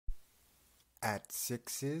at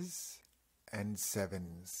sixes and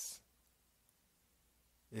sevens.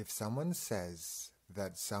 If someone says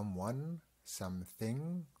that someone,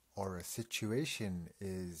 something, or a situation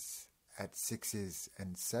is at sixes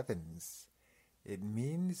and sevens, it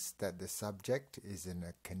means that the subject is in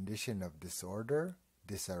a condition of disorder,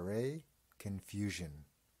 disarray, confusion.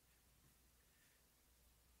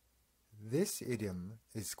 This idiom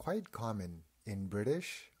is quite common in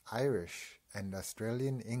British, Irish, and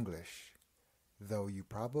Australian English, though you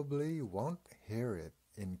probably won't hear it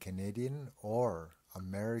in Canadian or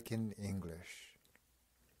American English.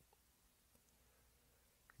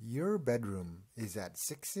 Your bedroom is at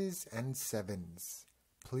sixes and sevens.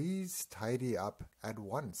 Please tidy up at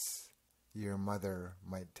once, your mother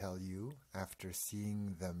might tell you after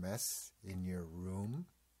seeing the mess in your room.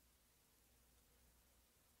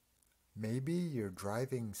 Maybe you're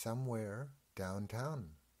driving somewhere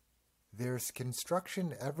downtown. There's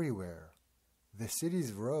construction everywhere. The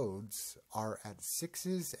city's roads are at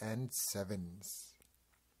sixes and sevens.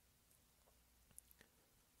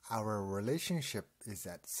 Our relationship is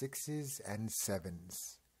at sixes and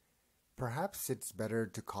sevens. Perhaps it's better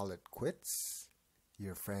to call it quits.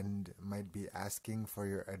 Your friend might be asking for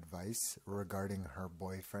your advice regarding her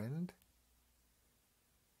boyfriend.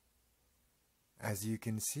 As you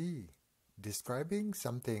can see, describing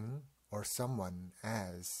something or someone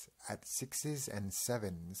as at sixes and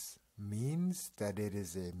sevens means that it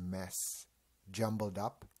is a mess, jumbled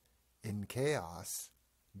up, in chaos,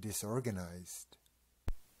 disorganized.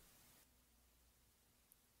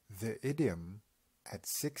 The idiom at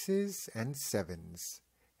sixes and sevens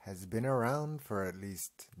has been around for at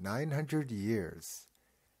least 900 years,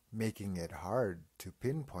 making it hard to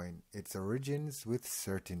pinpoint its origins with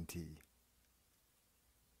certainty.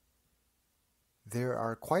 There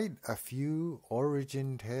are quite a few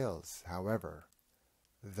origin tales, however.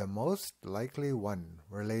 The most likely one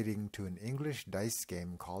relating to an English dice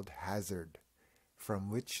game called Hazard,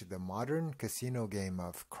 from which the modern casino game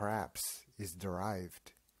of craps is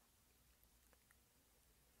derived.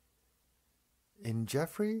 In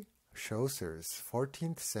Geoffrey Chaucer's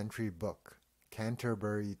 14th century book,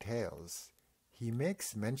 Canterbury Tales, he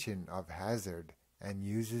makes mention of hazard and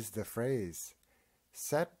uses the phrase,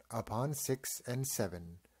 set upon 6 and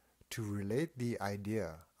 7, to relate the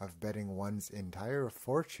idea of betting one's entire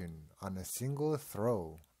fortune on a single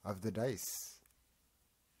throw of the dice.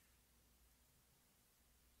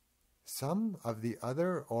 Some of the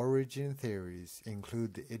other origin theories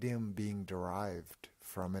include the idiom being derived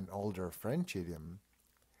from an older French idiom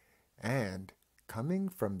and coming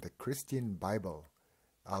from the Christian Bible,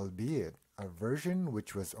 albeit a version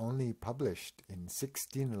which was only published in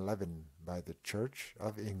 1611 by the Church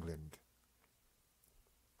of England.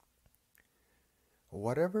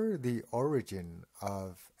 Whatever the origin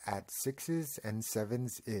of at sixes and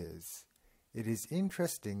sevens is, it is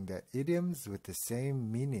interesting that idioms with the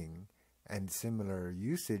same meaning and similar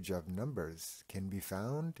usage of numbers can be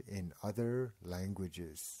found in other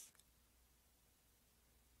languages.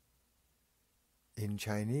 In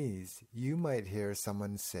Chinese, you might hear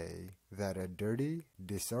someone say that a dirty,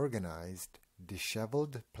 disorganized,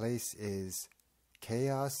 disheveled place is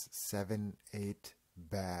chaos 7-8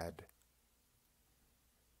 bad.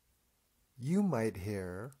 You might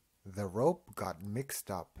hear the rope got mixed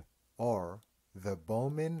up or the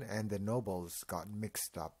bowmen and the nobles got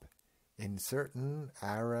mixed up in certain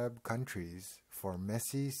Arab countries for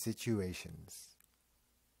messy situations.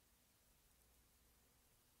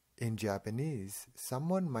 In Japanese,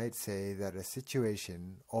 someone might say that a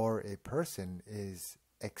situation or a person is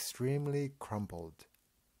extremely crumpled.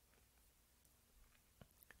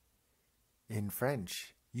 In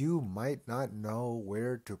French, you might not know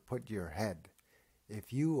where to put your head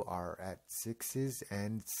if you are at sixes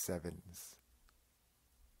and sevens.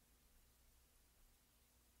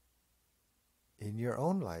 In your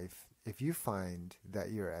own life, if you find that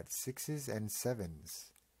you're at sixes and sevens,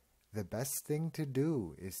 the best thing to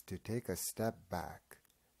do is to take a step back,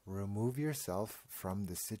 remove yourself from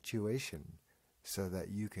the situation so that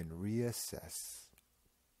you can reassess.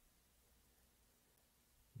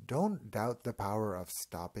 Don't doubt the power of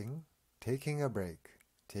stopping, taking a break,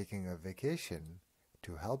 taking a vacation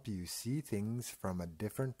to help you see things from a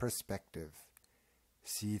different perspective,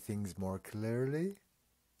 see things more clearly,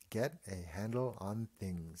 get a handle on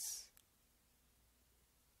things.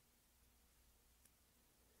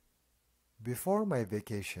 Before my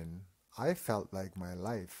vacation, I felt like my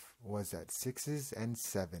life was at sixes and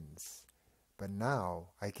sevens, but now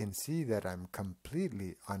I can see that I'm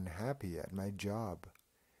completely unhappy at my job.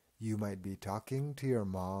 You might be talking to your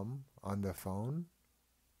mom on the phone.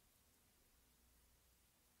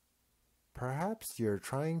 Perhaps you're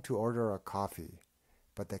trying to order a coffee,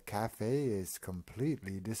 but the cafe is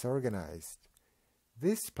completely disorganized.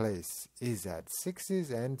 This place is at sixes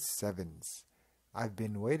and sevens. I've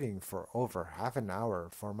been waiting for over half an hour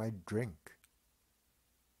for my drink.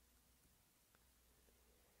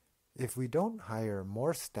 If we don't hire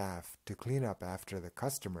more staff to clean up after the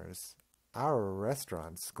customers, our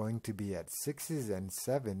restaurant's going to be at sixes and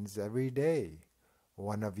sevens every day,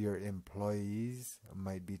 one of your employees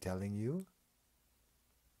might be telling you.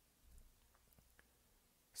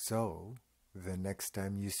 So, the next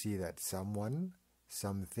time you see that someone,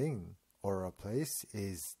 something, or a place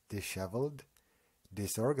is disheveled,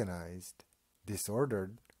 disorganized,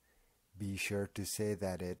 disordered, be sure to say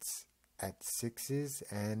that it's at sixes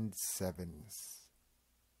and sevens.